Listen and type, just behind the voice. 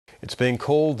It's being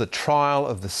called the trial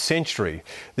of the century.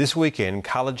 This weekend,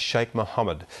 Khalid Sheikh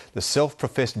Mohammed, the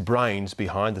self-professed brains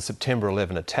behind the September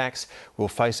 11 attacks, will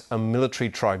face a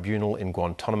military tribunal in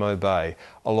Guantanamo Bay,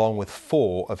 along with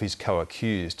 4 of his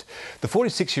co-accused. The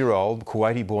 46-year-old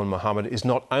Kuwaiti-born Mohammed is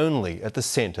not only at the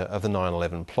centre of the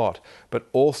 9/11 plot, but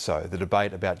also the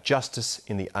debate about justice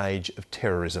in the age of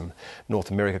terrorism.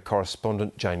 North America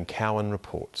correspondent Jane Cowan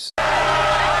reports.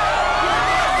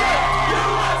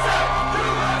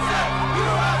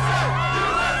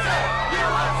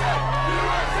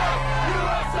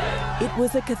 It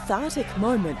was a cathartic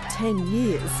moment 10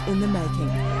 years in the making.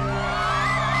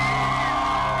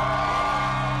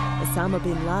 Osama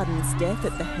bin Laden's death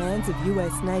at the hands of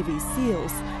US Navy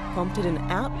SEALs prompted an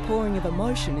outpouring of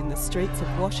emotion in the streets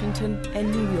of Washington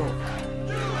and New York.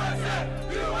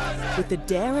 With the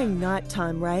daring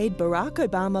nighttime raid, Barack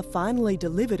Obama finally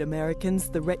delivered Americans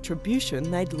the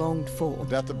retribution they'd longed for.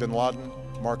 The death of bin Laden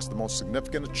marks the most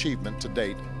significant achievement to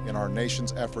date in our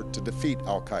nation's effort to defeat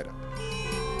al-Qaeda.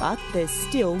 But there's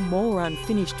still more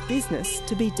unfinished business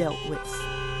to be dealt with.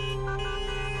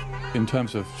 In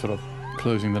terms of sort of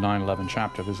closing the 9/11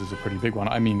 chapter, this is a pretty big one.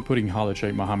 I mean, putting Khalid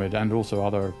Sheikh Mohammed and also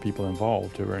other people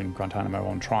involved who are in Guantanamo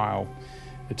on trial,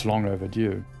 it's long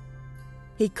overdue.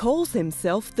 He calls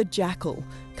himself the Jackal.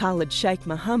 Khalid Sheikh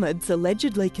Mohammed's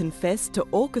allegedly confessed to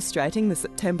orchestrating the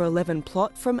September 11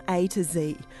 plot from A to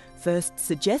Z, first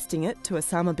suggesting it to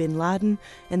Osama bin Laden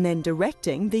and then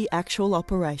directing the actual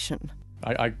operation.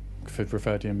 I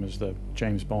refer to him as the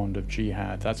James Bond of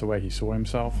jihad. That's the way he saw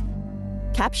himself.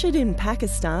 Captured in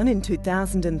Pakistan in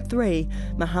 2003,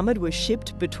 Mohammed was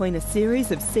shipped between a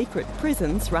series of secret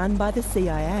prisons run by the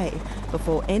CIA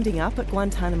before ending up at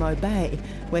Guantanamo Bay,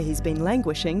 where he's been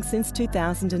languishing since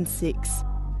 2006.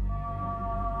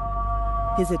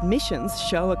 His admissions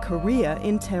show a career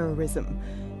in terrorism.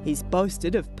 He's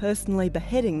boasted of personally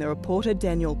beheading the reporter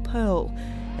Daniel Pearl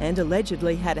and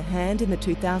allegedly had a hand in the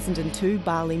 2002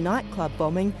 Bali nightclub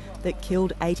bombing that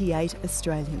killed 88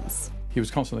 Australians. He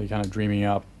was constantly kind of dreaming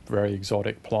up very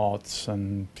exotic plots,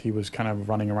 and he was kind of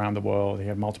running around the world. He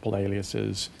had multiple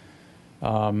aliases.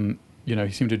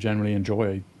 He seemed to generally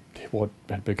enjoy what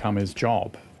had become his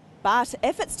job. But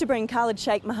efforts to bring Khalid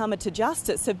Sheikh Mohammed to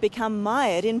justice have become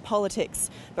mired in politics.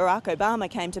 Barack Obama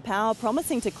came to power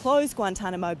promising to close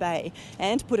Guantanamo Bay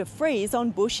and put a freeze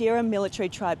on Bush-era military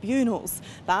tribunals.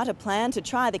 But a plan to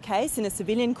try the case in a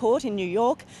civilian court in New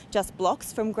York, just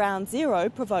blocks from Ground Zero,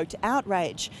 provoked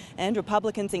outrage. And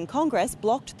Republicans in Congress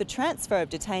blocked the transfer of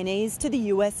detainees to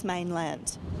the US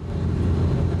mainland.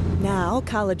 Now,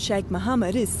 Khalid Sheikh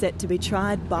Mohammed is set to be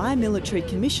tried by a military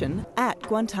commission at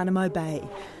Guantanamo Bay.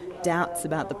 Doubts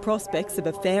about the prospects of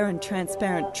a fair and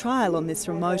transparent trial on this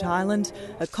remote island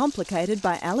are complicated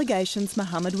by allegations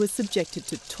Mohammed was subjected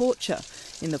to torture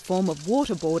in the form of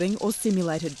waterboarding or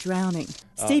simulated drowning.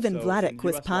 Stephen Vladeck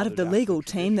was part of the legal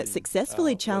team that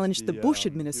successfully challenged the Bush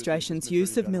administration's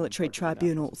use of military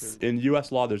tribunals. In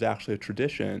US law, there's actually a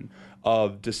tradition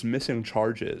of dismissing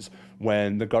charges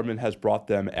when the government has brought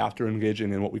them after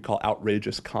engaging in what we call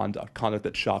outrageous conduct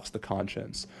that shocks the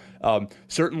conscience.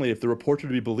 Certainly, if the reports are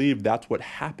to be believed, that's what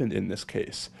happened in this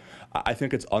case. I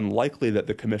think it's unlikely that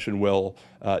the Commission will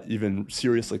even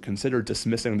seriously consider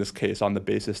dismissing this case on the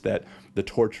basis that the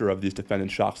torture of these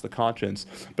defendants shocks the conscience,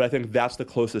 but I think that's the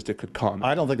closest it could come.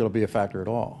 I don't think it'll be a factor at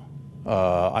all.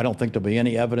 I don't think there'll be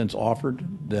any evidence offered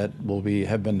that will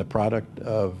have been the product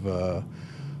of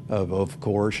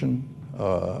coercion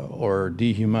or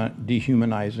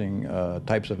dehumanizing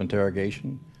types of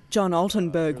interrogation. John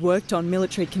Altenberg worked on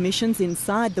military commissions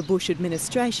inside the Bush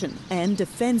administration and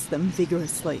defends them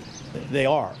vigorously. They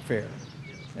are fair,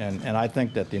 and I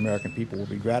think that the American people will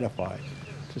be gratified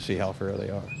to see how fair they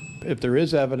are. If there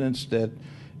is evidence that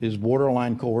is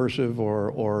borderline coercive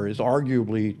or is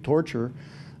arguably torture,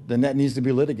 then that needs to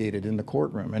be litigated in the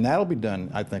courtroom. And that'll be done,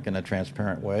 I think, in a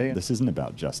transparent way. This isn't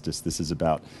about justice. This is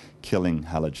about killing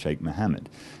Khalid Sheikh Mohammed.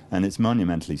 And it's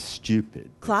monumentally stupid.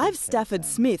 Clive Stafford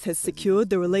Smith has secured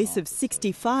the release of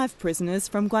 65 prisoners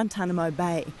from Guantanamo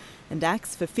Bay and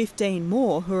acts for 15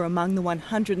 more who are among the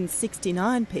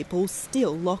 169 people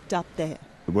still locked up there.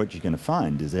 What you're going to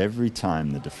find is every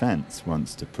time the defence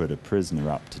wants to put a prisoner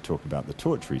up to talk about the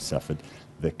torture he suffered,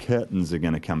 the curtains are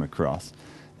going to come across,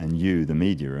 and you, the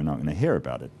media, are not going to hear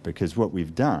about it. Because what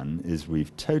we've done is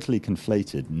we've totally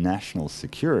conflated national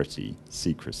security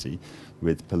secrecy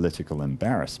with political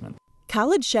embarrassment.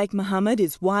 Khalid Sheikh Mohammed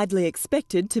is widely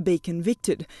expected to be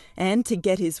convicted and to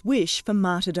get his wish for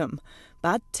martyrdom.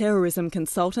 But terrorism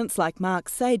consultants like Mark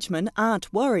Sageman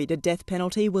aren't worried a death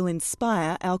penalty will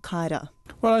inspire al-Qaeda.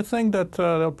 Well, I think that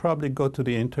they'll probably go to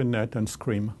the internet and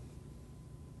scream.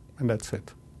 And that's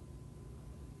it.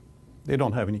 They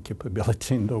don't have any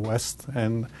capability in the West,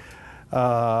 and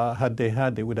had they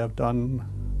had, they would have done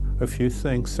a few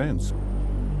things since.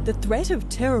 The threat of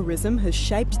terrorism has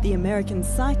shaped the American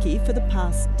psyche for the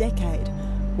past decade.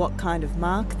 What kind of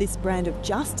mark this brand of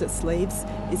justice leaves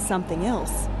is something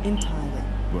else entirely.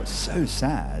 What's so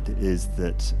sad is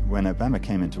that when Obama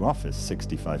came into office,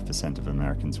 65% of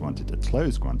Americans wanted to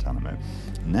close Guantanamo.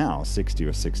 Now, 60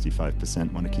 or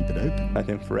 65% want to keep it open. I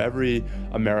think for every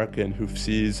American who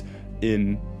sees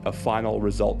in a final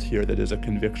result here that is a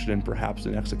conviction and perhaps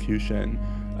an execution,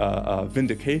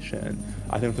 vindication,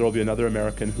 I think there will be another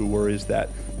American who worries that,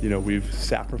 we've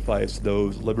sacrificed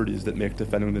those liberties that make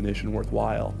defending the nation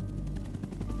worthwhile.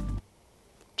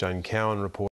 Jane Cowan reports.